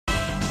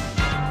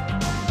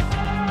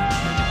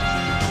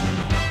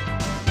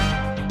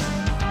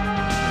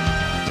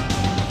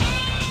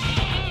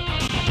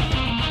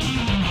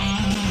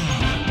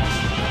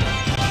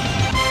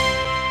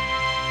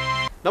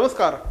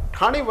नमस्कार,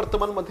 ठाणे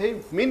वर्तमानमध्ये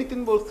मी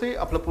नितीन बोरसे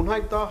आपलं पुन्हा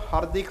एकदा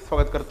हार्दिक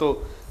स्वागत करतो।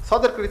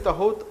 सादर करीत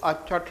आहोत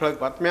आजच्या ठळक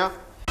बातम्या।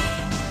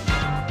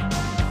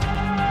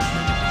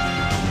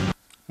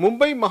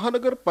 मुंबई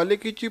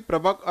महानगरपालिकेची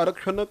प्रभाग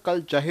आरक्षण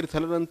काल जाहीर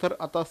झाल्यानंतर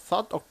आता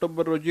 7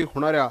 ऑक्टोबर रोजी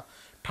होणाऱ्या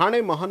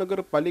ठाणे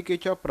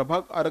महानगरपालिकेच्या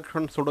प्रभाग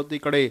आरक्षण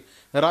सोडतीकडे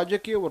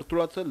राजकीय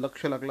वर्तुळाचं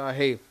लक्ष लागलं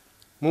आहे।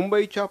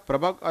 मुंबईच्या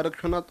प्रभाग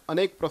आरक्षणात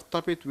अनेक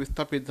प्रस्थापित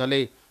विस्थापित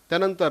झाले,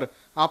 त्यानंतर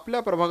आपल्या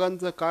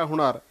प्रभागांचं काय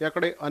होणार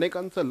याकडे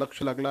अनेकांचं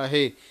लक्ष लागलं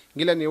आहे।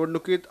 गेल्या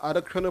निवडणुकीत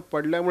आरक्षण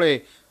पडल्यामुळे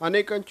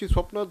अनेकांची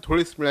स्वप्न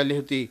धुळीस मिळाली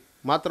होती,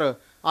 मात्र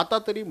आता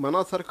तरी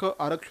मनासारखं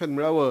आरक्षण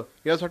मिळावं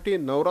यासाठी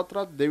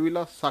नवरात्रात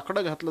देवीला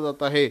साकडं घातलं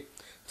जात आहे।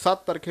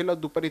 7 तारखेला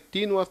दुपारी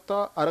 3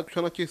 वाजता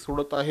आरक्षणाची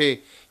सोडत आहे।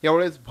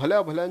 यावेळेस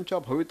भल्या भल्यांच्या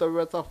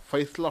भवितव्याचा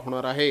फैसला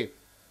होणार आहे।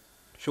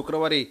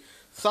 शुक्रवारी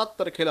 7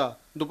 तारखेला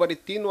दुपारी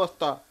 3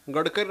 वाजता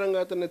गडकरी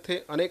रंगायतन येथे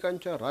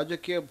अनेकांच्या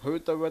राजकीय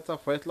भवितव्याचा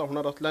फैसला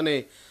होणार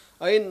असल्याने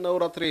ऐन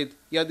नवरात्रीत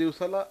या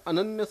दिवसाला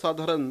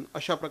अनन्यसाधारण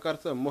अशा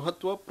प्रकारचं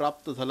महत्त्व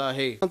प्राप्त झालं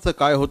आहे।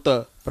 काय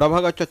होतं,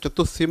 प्रभागाच्या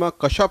चतुःसीमा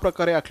कशा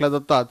प्रकारे आखल्या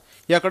जातात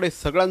याकडे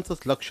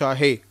सगळ्यांचंच लक्ष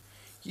आहे।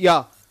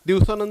 या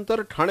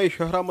दिवसानंतर ठाणे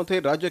शहरामध्ये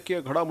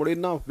राजकीय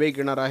घडामोडींना वेग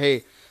येणार आहे।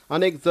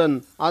 अनेक जण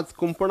आज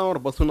कुंपणावर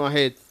बसून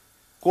आहेत।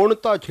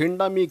 कोणता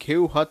झेंडा मी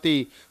घेऊ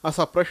हाती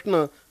असा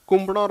प्रश्न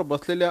कुंपणावर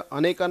बसलेल्या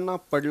अनेकांना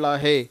पडला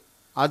आहे।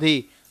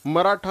 आधी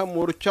मराठा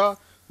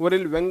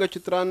मोर्चावरील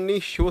व्यंगचित्रांनी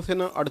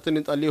शिवसेना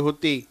अडचणीत आली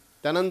होती,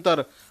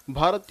 त्यानंतर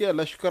भारतीय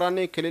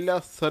लष्कराने केलेल्या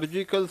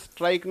सर्जिकल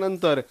स्ट्राईक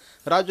नंतर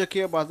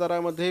राजकीय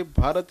बाजारामध्ये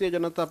भारतीय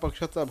जनता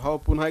पक्षाचा भाव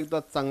पुन्हा एकदा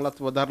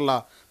चांगलाच वधारला।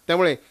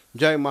 त्यामुळे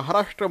जय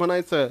महाराष्ट्र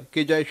म्हणायचं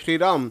की जय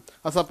श्रीराम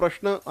असा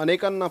प्रश्न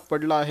अनेकांना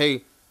पडला आहे।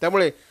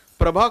 त्यामुळे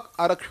प्रभाग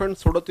आरक्षण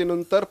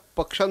सोडतीनंतर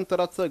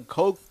पक्षांतराचं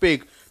घौक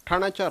पीक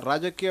ठाण्याच्या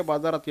राजकीय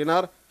बाजारात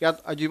येणार यात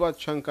अजिबात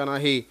शंका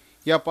नाही।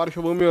 या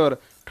पार्श्वभूमीवर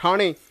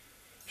ठाणे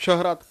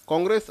शहरात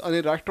काँग्रेस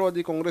आणि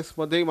राष्ट्रवादी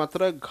काँग्रेसमध्ये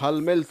मात्र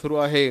घालमेल सुरू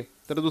आहे,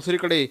 तर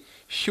दुसरीकडे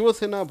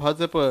शिवसेना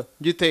भाजप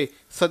जिथे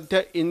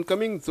सध्या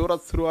इनकमिंग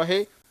जोरात सुरू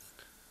आहे,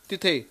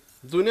 तिथे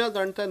जुन्या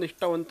जाणत्या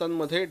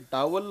निष्ठावंतांमध्ये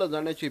डावललं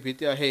जाण्याची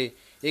भीती आहे।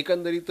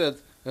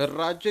 एकंदरीतच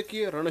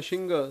राजकीय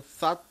रणशिंग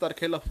 7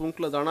 तारखेला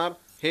फुंकलं जाणार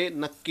हे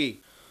नक्की।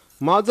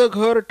 माझं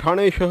घर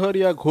ठाणे शहर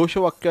या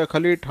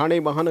घोषवाक्याखाली ठाणे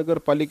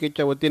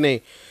महानगरपालिकेच्या वतीने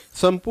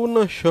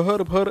संपूर्ण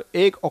शहरभर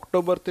 1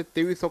 ऑक्टोबर ते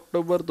 23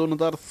 ऑक्टोबर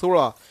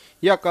 2016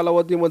 या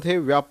कालावधीमध्ये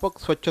व्यापक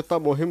स्वच्छता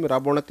मोहीम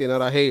राबवण्यात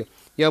येणार आहे।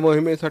 या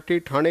मोहिमेसाठी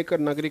ठाणेकर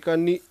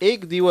नागरिकांनी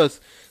 1 दिवस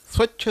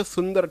स्वच्छ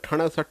सुंदर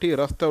ठाण्यासाठी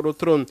रस्त्यावर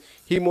उतरून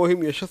ही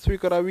मोहीम यशस्वी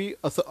करावी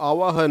असं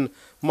आवाहन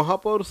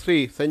महापौर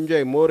श्री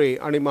संजय मोरे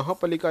आणि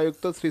महापालिका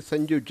आयुक्त श्री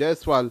संजीव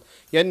जयस्वाल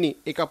यांनी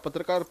एका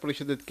पत्रकार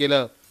परिषदेत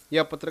केलं।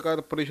 या पत्रकार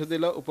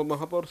परिषदेला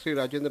उपमहापौर श्री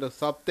राजेंद्र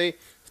साप्ते,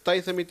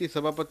 स्थायी समिती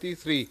सभापती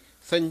श्री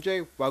संजय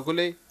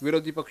वाघुले,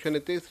 विरोधी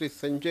पक्षनेते श्री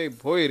संजय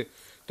भोईर,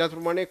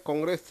 त्याचप्रमाणे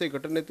काँग्रेसचे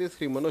गटनेते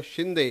श्री मनोज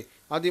शिंदे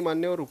आदी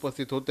मान्यवर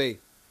उपस्थित होते।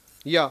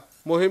 या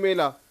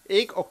मोहिमेला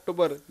 1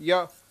 ऑक्टोबर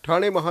या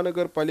ठाणे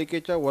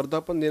महानगरपालिकेच्या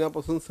वर्धापन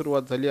दिनापासून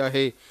सुरुवात झाली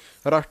आहे।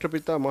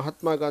 राष्ट्रपिता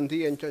महात्मा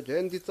गांधी यांच्या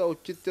जयंतीचं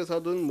औचित्य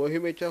साधून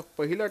मोहिमेच्या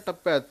पहिल्या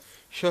टप्प्यात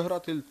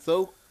शहरातील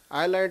चौक,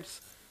 आयलँड्स,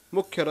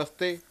 मुख्य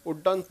रस्ते,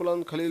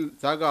 उड्डाणपुलांखालील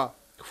जागा,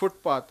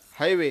 फुटपाथ,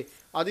 हायवे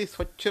आदी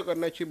स्वच्छ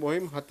करण्याची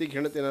मोहीम हाती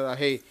घेण्यात येणार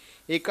आहे।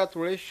 एकाच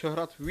वेळेस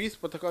शहरात 20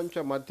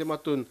 पथकांच्या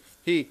माध्यमातून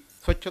ही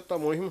स्वच्छता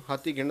मोहीम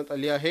हाती घेण्यात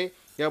आली आहे।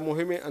 या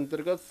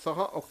मोहिमेअंतर्गत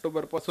 6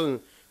 ऑक्टोबरपासून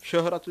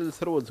शहरातील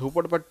सर्व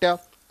झोपडपट्ट्या,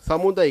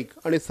 सामुदायिक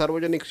आणि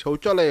सार्वजनिक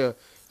शौचालय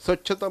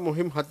स्वच्छता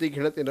मोहीम हाती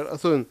घेण्यात येणार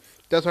असून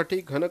त्यासाठी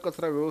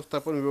घनकचरा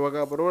व्यवस्थापन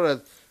विभागाबरोबरच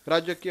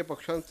राजकीय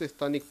पक्षांचे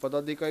स्थानिक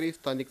पदाधिकारी,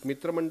 स्थानिक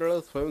मित्रमंडळ,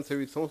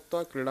 स्वयंसेवी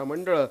संस्था, क्रीडा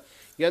मंडळ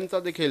यांचा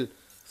देखील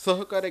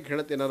सहकार्य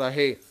घेण्यात येणार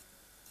आहे।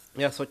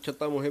 या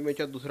स्वच्छता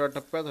मोहिमेच्या दुसऱ्या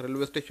टप्प्यात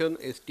रेल्वे स्टेशन,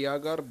 एसटी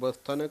आगार, बस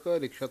स्थानक,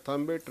 रिक्षा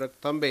थांबे, ट्रक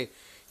थांबे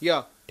या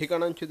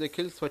ठिकाणांची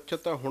देखील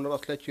स्वच्छता होणार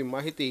असल्याची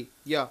माहिती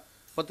या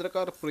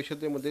पत्रकार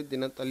परिषदेमध्ये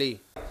देण्यात आली।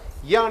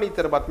 या आणि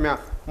इतर बातम्या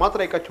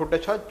मात्र एका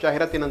छोट्याशा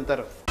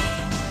जाहिरातीनंतर।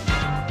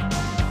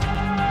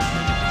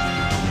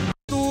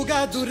 तू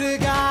ग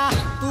दुर्गा,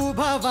 तू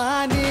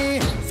भवानी,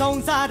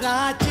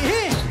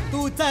 संसाराची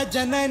तूच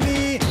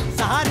जननी,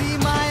 सारी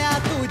माया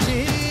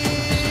तुझी,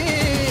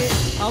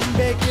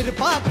 अंबे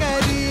कृपा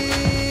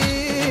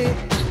करी,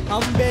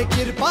 अंबे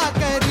कृपा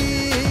करी।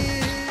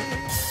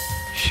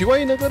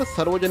 शिवाईनगर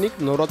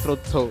सार्वजनिक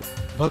नवरात्रोत्सव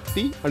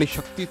भक्ती आणि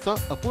शक्तीचा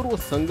अपूर्व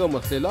संगम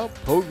असलेला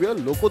भव्य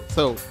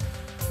लोकोत्सव।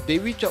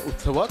 देवीच्या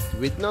उत्सवात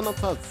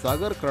विज्ञानाचा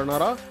जागर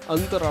करणारा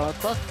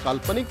अंतराळाचा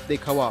काल्पनिक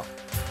देखावा,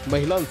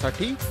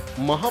 महिलांसाठी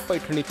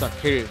महापैठणीचा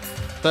खेळ,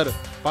 तर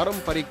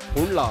पारंपरिक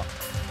फोंडला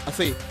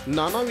असे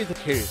नानाविध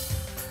खेळ,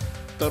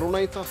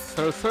 तरुणाईचा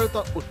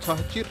सळसळता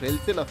उत्साहाची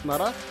रेलचेल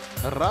असणारा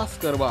रास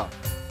गरबा,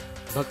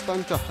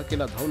 भक्तांच्या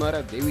हाकेला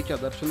धावणाऱ्या देवीच्या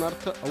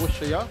दर्शनार्थ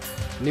अवश्य या।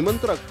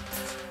 निमंत्रक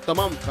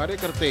तमाम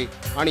कार्यकर्ते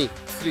आणि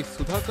श्री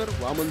सुधाकर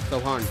वामन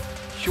चव्हाण,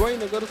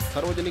 शिवाईनगर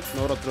सार्वजनिक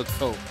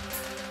नवरात्रोत्सव।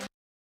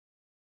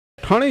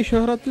 ठाणे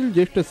शहरातील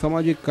ज्येष्ठ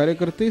सामाजिक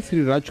कार्यकर्ते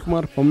श्री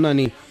राजकुमार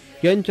पमनानी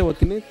यांच्या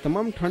वतीने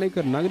तमाम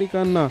ठाणेकर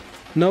नागरिकांना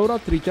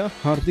नवरात्रीच्या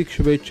हार्दिक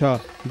शुभेच्छा।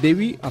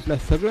 देवी आपल्या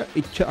सगळ्या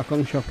इच्छा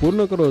आकांक्षा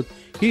पूर्ण करोत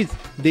हीच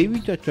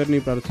देवीच्या चरणी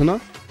प्रार्थना।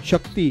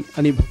 शक्ती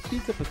आणि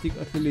भक्तीचं प्रतीक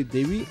असलेली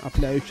देवी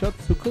आपल्या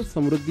आयुष्यात सुख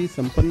समृद्धी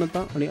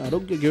संपन्नता आणि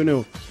आरोग्य घेऊन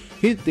येऊ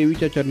हीच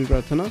देवीच्या चरणी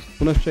प्रार्थना।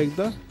 पुनश्च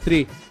एकदा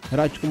श्री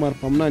राजकुमार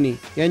पमनानी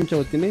यांच्या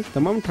वतीने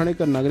तमाम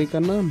ठाणेकर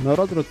नागरिकांना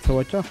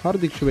नवरात्रोत्सवाच्या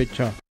हार्दिक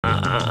शुभेच्छा।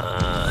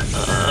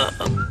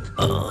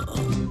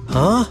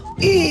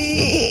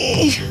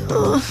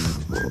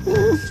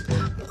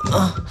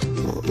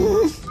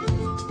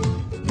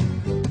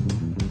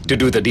 To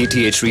do the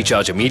DTH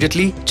recharge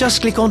immediately,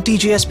 just click on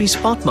TJSP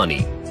Smart Money.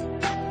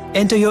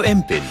 Enter your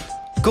MPIN.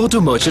 Go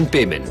to Merchant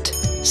Payment.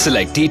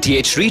 Select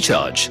DTH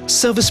Recharge,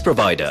 Service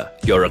Provider,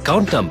 your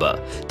account number,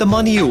 the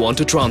money you want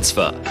to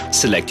transfer.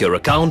 Select your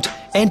account,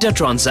 enter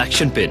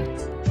transaction PIN,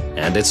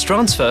 and it's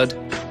transferred.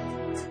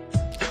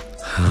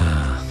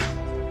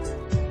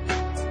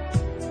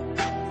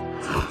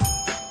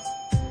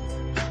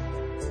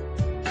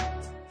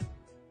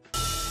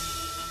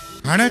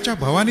 ठाण्याच्या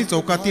भवानी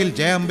चौकातील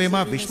जय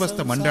अंबेमा विश्वस्त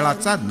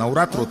मंडळाचा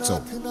नवरात्रोत्सव।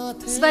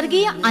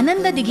 स्वर्गीय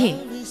आनंद दिघे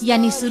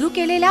यांनी सुरू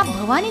केलेल्या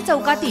भवानी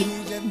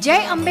चौकातील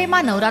जय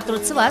अंबेमा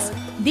नवरात्रोत्सवास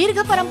दीर्घ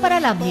परंपरा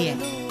लाभली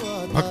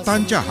आहे।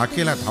 भक्तांच्या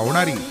हाकेला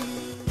धावणारी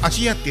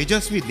अशी या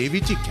तेजस्वी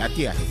देवीची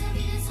ख्याती आहे,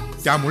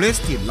 त्यामुळेच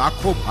ती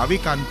लाखो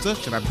भाविकांचं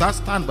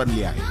श्रद्धास्थान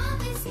बनली आहे।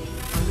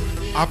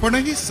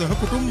 आपणही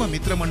सहकुटुंब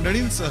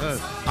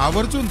मित्रमंडळींसह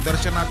आवर्जून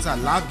दर्शनाचा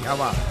लाभ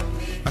घ्यावा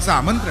असं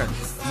आमंत्रण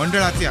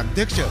मंडळाचे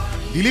अध्यक्ष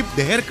दिलीप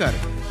देहेरकर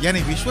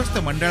यांनी विश्वस्त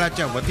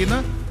मंडळाच्या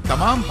वतीनं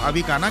तमाम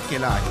भाविकांना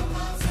केला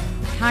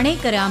आहे।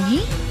 ठाणेकर आम्ही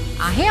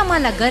आहे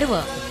आम्हाला गर्व।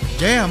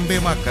 जय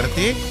अंबेमा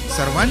करते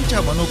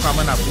सर्वांच्या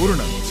मनोकामना पूर्ण।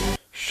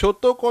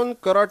 शोतोकॉन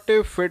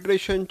कराटे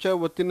फेडरेशनच्या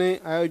वतीने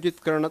आयोजित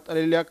करण्यात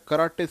आलेल्या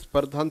कराटे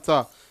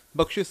स्पर्धांचा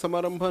बक्षीस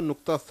समारंभ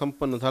नुकताच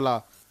संपन्न झाला।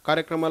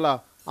 कार्यक्रमाला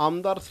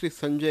आमदार श्री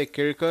संजय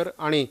केळकर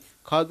आणि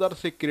खासदार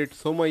श्री किरीट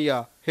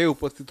सोमय्या हे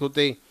उपस्थित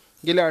होते।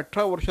 गेल्या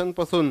 18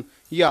 वर्षांपासून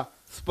या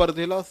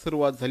स्पर्धेला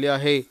सुरुवात झाली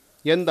आहे।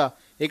 यंदा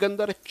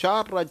एकंदर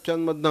 4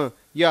 राज्यांमधनं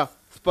या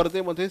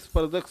स्पर्धेमध्ये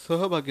स्पर्धक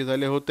सहभागी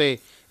झाले होते।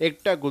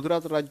 एकट्या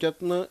गुजरात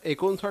राज्यातनं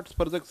 59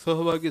 स्पर्धक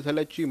सहभागी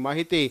झाल्याची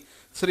माहिती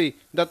श्री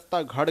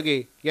दत्ता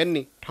घाडगे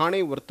यांनी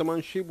ठाणे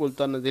वर्तमानशी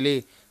बोलताना दिली।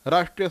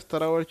 राष्ट्रीय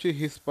स्तरावरची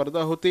ही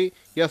स्पर्धा होती।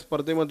 या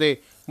स्पर्धेमध्ये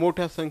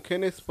मोठ्या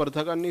संख्येने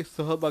स्पर्धकांनी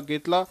सहभाग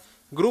घेतला।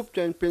 ग्रुप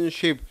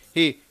चॅम्पियनशिप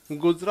ही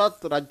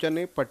गुजरात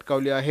राज्याने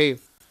पटकावली आहे।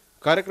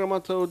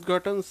 कार्यक्रमाचं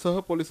उद्घाटन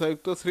सहपोलीस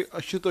आयुक्त श्री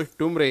आशुतोष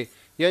डुमरे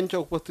यांच्या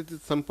उपस्थितीत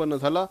संपन्न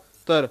झाला,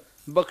 तर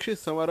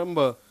बक्षीस समारंभ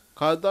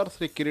खासदार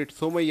श्री किरीट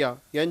सोमय्या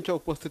यांच्या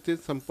उपस्थितीत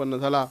संपन्न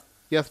झाला।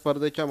 या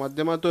स्पर्धेच्या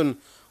माध्यमातून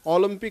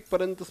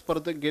ऑलिम्पिकपर्यंत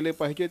स्पर्धक गेले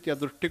पाहिजेत या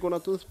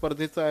दृष्टिकोनातून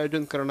स्पर्धेचं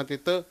आयोजन करण्यात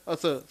येतं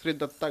असं श्री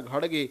दत्ता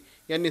घाडगे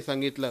यांनी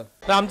सांगितलं।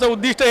 तर आमचं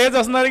उद्दिष्ट हेच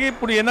असणार की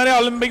पुढे येणाऱ्या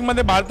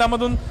ऑलिम्पिकमध्ये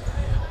भारतामधून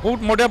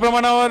खूप मोठ्या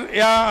प्रमाणावर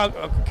या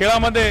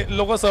खेळामध्ये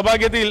लोक सहभाग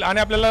घेतील आणि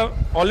आपल्याला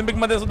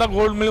ऑलिम्पिकमध्ये सुद्धा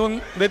गोल्ड मिळवून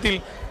देतील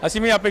अशी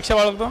मी अपेक्षा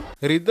बाळगतो।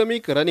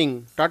 रिदमिक रनिंग,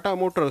 टाटा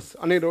मोटर्स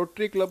आणि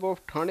rotary club of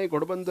Thane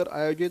Ghodbunder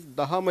आयोजित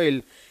 10 मैल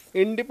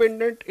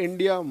इंडिपेंडेंट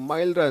इंडिया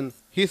माईल रन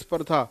ही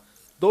स्पर्धा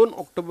 2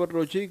 ऑक्टोबर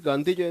रोजी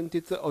गांधी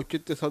जयंतीचं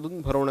औचित्य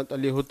साधून भरवण्यात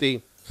आली होती।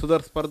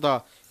 सदर स्पर्धा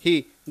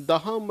ही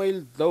 10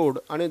 मैल दौड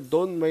आणि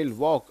 2 मैल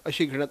वॉक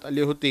अशी घेण्यात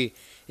आली होती।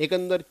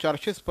 एकंदर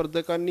 400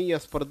 स्पर्धकांनी या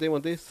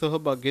स्पर्धेमध्ये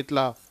सहभाग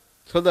घेतला।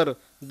 सदर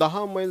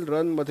 10 मैल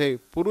रनमध्ये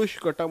पुरुष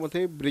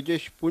गटामध्ये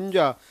ब्रिजेश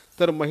पुंजा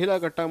तर महिला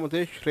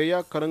गटामध्ये श्रेया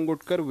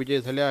करंगुटकर विजयी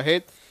झाले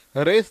आहेत।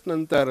 रेस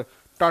नंतर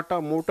टाटा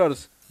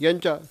मोटर्स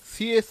यांच्या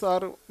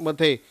CSR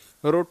मध्ये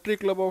रोटरी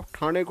क्लब ऑफ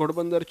ठाणे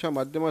घोडबंदरच्या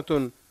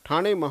माध्यमातून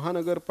ठाणे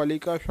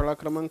महानगरपालिका शाळा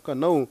क्रमांक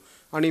 9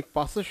 आणि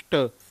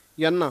 65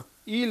 यांना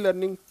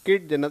ई-लर्निंग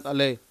किट देण्यात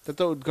आले।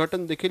 त्याचं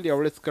उद्घाटन देखील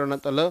यावेळेस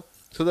करण्यात आलं।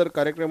 सदर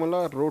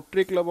कार्यक्रमाला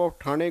रोटरी क्लब ऑफ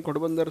ठाणे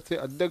घोडबंदरचे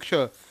अध्यक्ष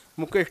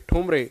मुकेश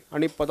ठोंबरे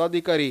आणि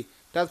पदाधिकारी,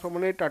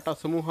 त्याचप्रमाणे टाटा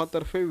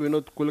समूहातर्फे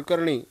विनोद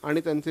कुलकर्णी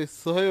आणि त्यांचे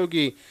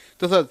सहयोगी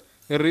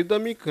तसंच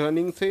रिदमिक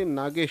रनिंगचे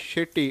नागेश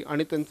शेट्टी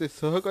आणि त्यांचे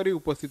सहकारी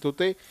उपस्थित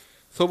होते।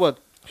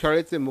 सोबत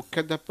शाळेचे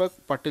मुख्याध्यापक,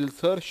 पाटील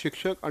सर,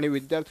 शिक्षक आणि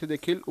विद्यार्थी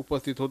देखील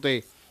उपस्थित होते।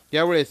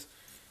 यावेळेस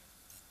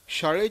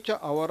शाळेच्या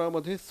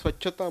आवारामध्ये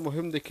स्वच्छता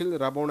मोहीम देखील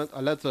राबवण्यात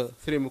आल्याचं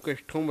श्री मुकेश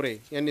ठोंबरे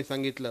यांनी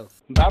सांगितलं।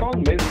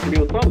 बॅरॉन मेल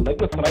स्टुडिओचा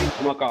लग्नसराई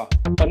धमाका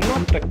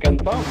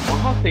 50%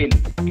 महासेल।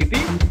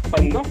 किती?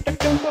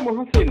 50%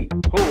 महासेल।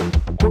 हो,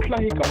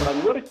 कुठलाही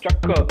कपड्यांवर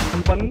चक्क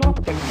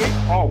 50%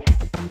 ऑफ।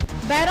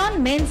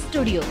 बॅरॉन मेन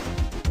स्टुडिओ,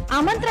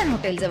 आमंत्रण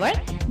हॉटेल जवळ,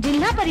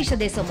 जिल्हा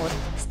परिषदेसमोर,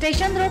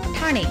 स्टेशन रोड,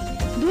 ठाणे।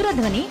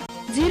 दूरध्वनी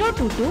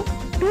 022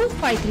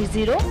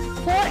 2530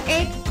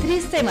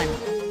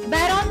 4837।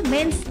 बॅरॉन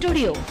main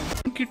studio.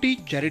 Kitty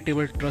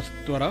charitable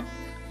trust द्वारा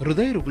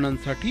हृदय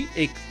रुग्णांसाठी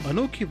एक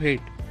अनोखी भेट,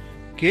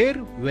 केअर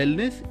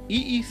वेलनेस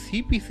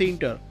EECP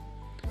सेंटर।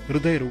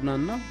 हृदय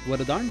रुग्णांना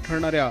वरदान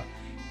ठरणाऱ्या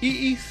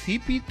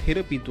EECP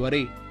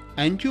थेरपीद्वारे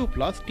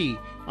अँजिओप्लास्टी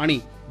आणि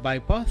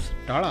बायपास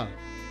टाळा।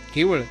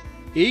 केवळ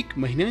 1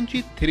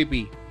 महिन्यांची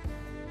थेरपी,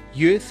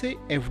 USA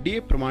FDA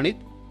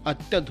प्रमाणित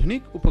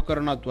अत्याधुनिक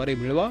उपकरणाद्वारे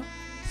मिळवा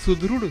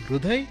सुदृढ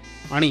हृदय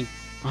आणि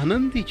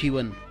आनंदी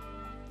जीवन.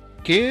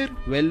 Care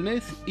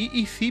wellness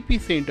EECP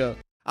centre.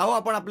 अहो,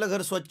 आपण आपलं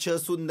घर स्वच्छ,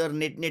 सुंदर,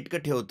 नेटनेटकं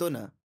ठेवतो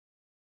ना,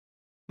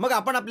 मग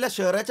आपण आपल्या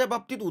शहराच्या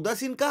बाबतीत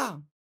उदासीन का?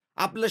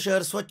 आपलं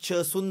शहर स्वच्छ,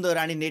 सुंदर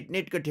आणि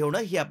नेटनेटकं ठेवणं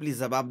ही आपली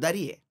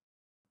जबाबदारी आहे,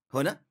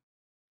 हो ना?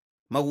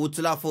 मग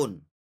उचला फोन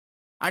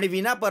आणि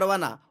विना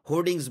परवाना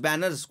होर्डिंग्स,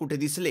 बॅनर्स कुठे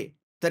दिसले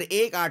तर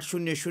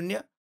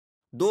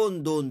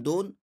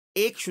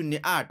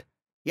 1800-222-108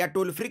 या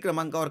टोल फ्री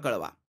क्रमांकावर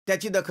कळवा.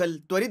 त्याची दखल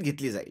त्वरित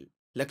घेतली जाईल.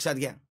 लक्षात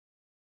घ्या,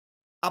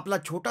 आपला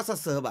छोटासा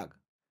सहभाग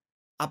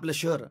आपलं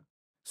शहर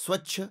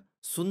स्वच्छ,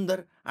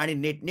 सुंदर आणि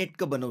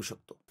नेटनेटकं बनवू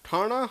शकतो.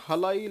 ठाणा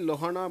हलाई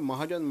लोहाणा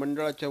महाजन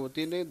मंडळाच्या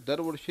वतीने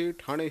दरवर्षी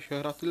ठाणे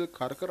शहरातील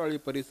खारकरआळी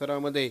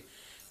परिसरामध्ये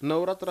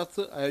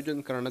नवरात्राचं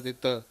आयोजन करण्यात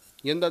येतं.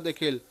 यंदा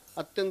देखील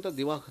अत्यंत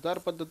दिमाखदार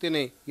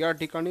पद्धतीने या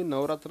ठिकाणी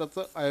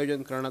नवरात्राचं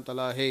आयोजन करण्यात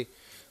आलं आहे.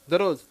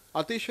 दररोज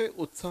अतिशय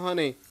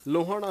उत्साहाने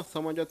लोहाणा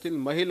समाजातील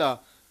महिला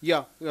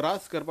या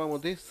रास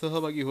गरबामध्ये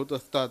सहभागी होत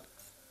असतात.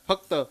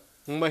 फक्त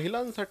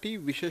महिलांसाठी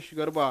विशेष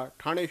गरबा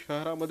ठाणे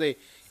शहरामध्ये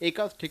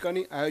एकाच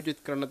ठिकाणी आयोजित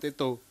करण्यात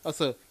येतो,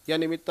 असं या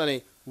निमित्ताने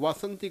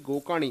वासंती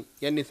गोकाणी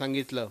यांनी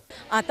सांगितलं.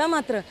 आता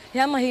मात्र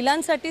ह्या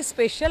महिलांसाठी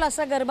स्पेशल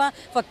असा गरबा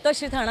फक्त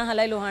श्री ठाणा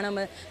हलाई लोहाणा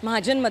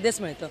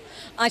महाजनमध्येच मिळतो.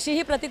 अशी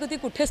ही प्रतिकृती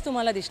कुठेच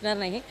तुम्हाला दिसणार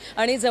नाही.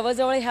 आणि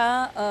जवळजवळ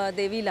ह्या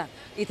देवीला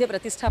इथे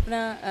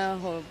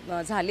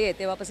प्रतिष्ठापना झाली आहे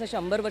तेव्हापासून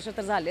 100 वर्ष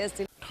तर झाले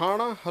असतील.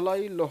 ठाणा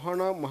हलाई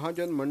लोहाणा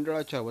महाजन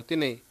मंडळाच्या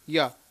वतीने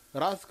या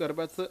रास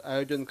गरब्याचं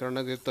आयोजन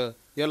करण्यात येतं.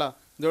 याला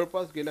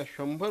जवळपास गेल्या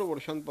 100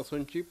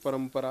 वर्षांपासूनची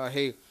परंपरा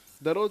आहे.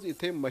 दररोज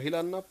इथे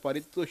महिलांना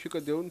पारितोषिक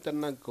देऊन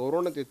त्यांना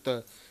गौरवण्यात येतं.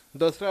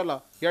 दसऱ्याला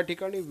या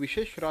ठिकाणी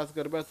विशेष रास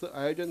गरब्याचं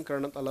आयोजन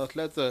करण्यात आलं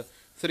असल्याचं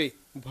श्री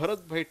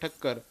भरतभाई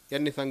ठक्कर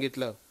यांनी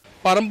सांगितलं.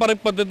 पारंपरिक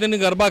पद्धतीने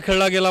गरबा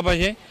खेळला गेला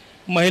पाहिजे.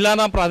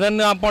 महिलांना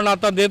प्राधान्य आपण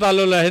आता देत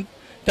आलेलो आहेत.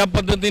 त्या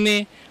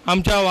पद्धतीने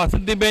आमच्या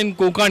वासंतीबेन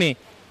कोकाणी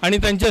आणि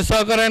त्यांच्या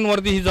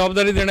सहकाऱ्यांवरती ही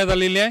जबाबदारी देण्यात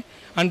आलेली आहे.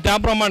 आणि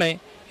त्याप्रमाणे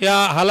या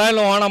हलाई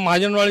लोहाणा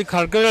महाजनवाडी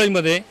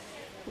खारकरआळीमध्ये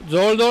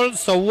जवळजवळ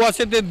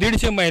 125 ते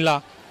 150 महिला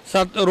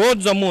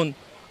रोज जमून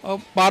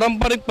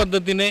पारंपरिक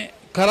पद्धतीने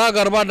खरा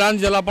गरबा डान्स,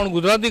 ज्याला आपण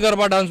गुजराती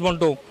गरबा डान्स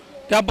म्हणतो,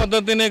 त्या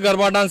पद्धतीने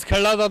गरबा डान्स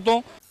खेळला जातो.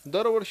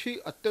 दरवर्षी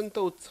अत्यंत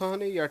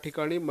उत्साहाने या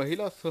ठिकाणी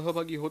महिला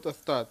सहभागी होत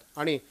असतात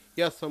आणि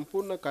या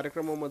संपूर्ण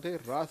कार्यक्रमामध्ये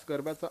रास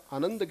गरब्याचा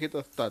आनंद घेत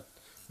असतात.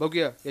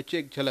 बघूया याची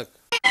एक झलक.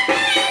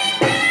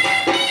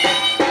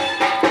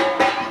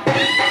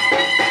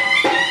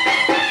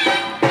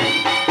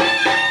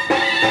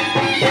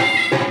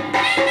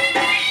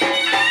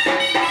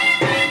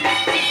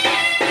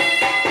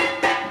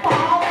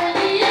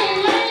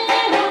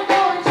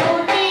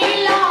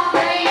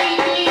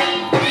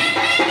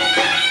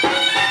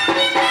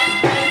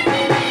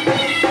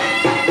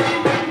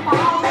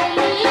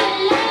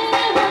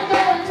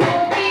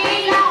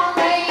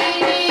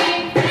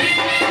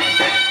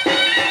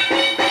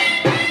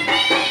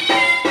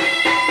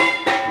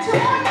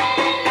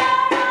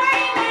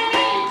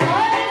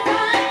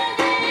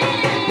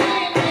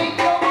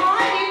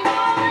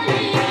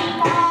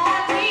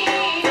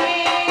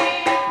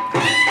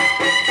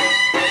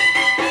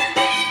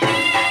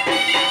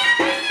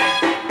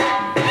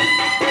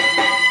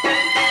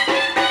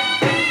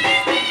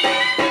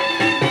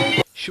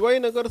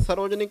 शिवाजीनगर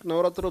सार्वजनिक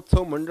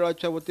नवरात्रोत्सव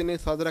मंडळाच्या वतीने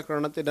साजरा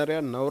करण्यात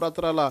येणाऱ्या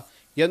नवरात्राला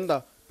यंदा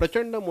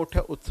प्रचंड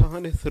मोठ्या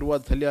उत्साहाने सुरुवात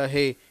झाली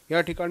आहे.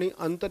 या ठिकाणी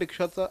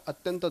अंतरिक्षाचा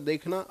अत्यंत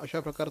देखणा अशा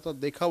प्रकारचा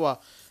देखावा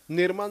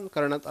निर्माण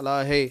करण्यात आला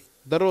आहे.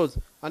 दररोज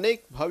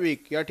अनेक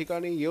भाविक या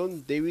ठिकाणी येऊन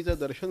देवीचं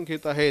दर्शन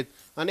घेत आहेत.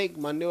 अनेक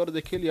मान्यवर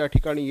देखील या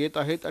ठिकाणी येत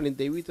आहेत आणि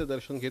देवीचं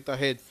दर्शन घेत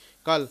आहेत.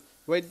 काल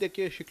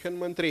वैद्यकीय शिक्षण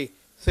मंत्री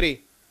श्री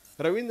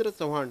रवींद्र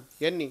चव्हाण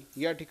यांनी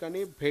या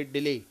ठिकाणी भेट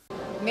दिली.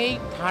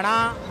 ठाणा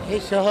हे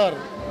शहर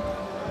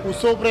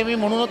उत्सवप्रेमी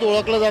म्हणूनच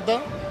ओळखलं जातं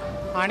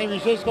आणि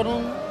विशेष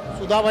करून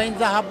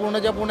सुधाबाईंचा हा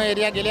पूर्णच्या पूर्ण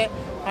एरिया गेले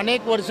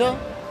अनेक वर्ष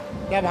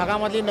या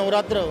भागामधली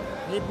नवरात्र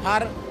ही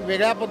फार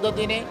वेगळ्या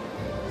पद्धतीने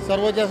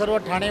सर्वच्या सर्व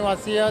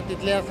ठाणेवासीय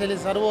तिथले असलेले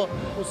सर्व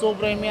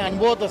उत्सवप्रेमी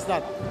अनुभवत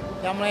असतात.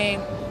 त्यामुळे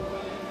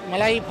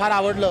मलाही फार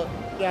आवडलं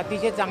की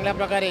अतिशय चांगल्या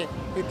प्रकारे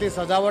तिथली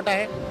सजावट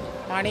आहे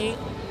आणि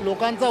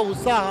लोकांचा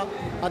उत्साह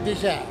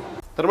अतिशय आहे.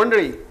 तर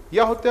मंडळी,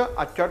 या होत्या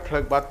आजच्या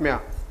ठळक बातम्या.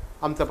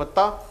 आमचा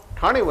पत्ता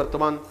ठाणे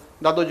वर्तमान,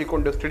 Dadoji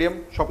Conde stadium,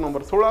 shop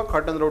number 16,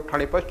 खाटन road,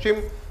 Thane पश्चिम.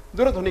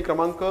 दूरध्वनी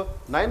क्रमांक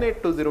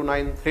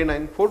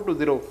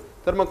 9820939420.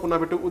 तर मग पुन्हा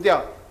भेटू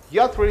उद्या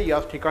याच वेळी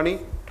याच ठिकाणी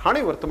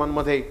ठाणे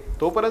वर्तमानमध्ये.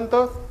 तोपर्यंत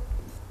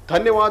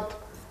धन्यवाद.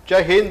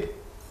 जय हिंद,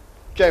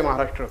 जय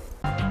महाराष्ट्र.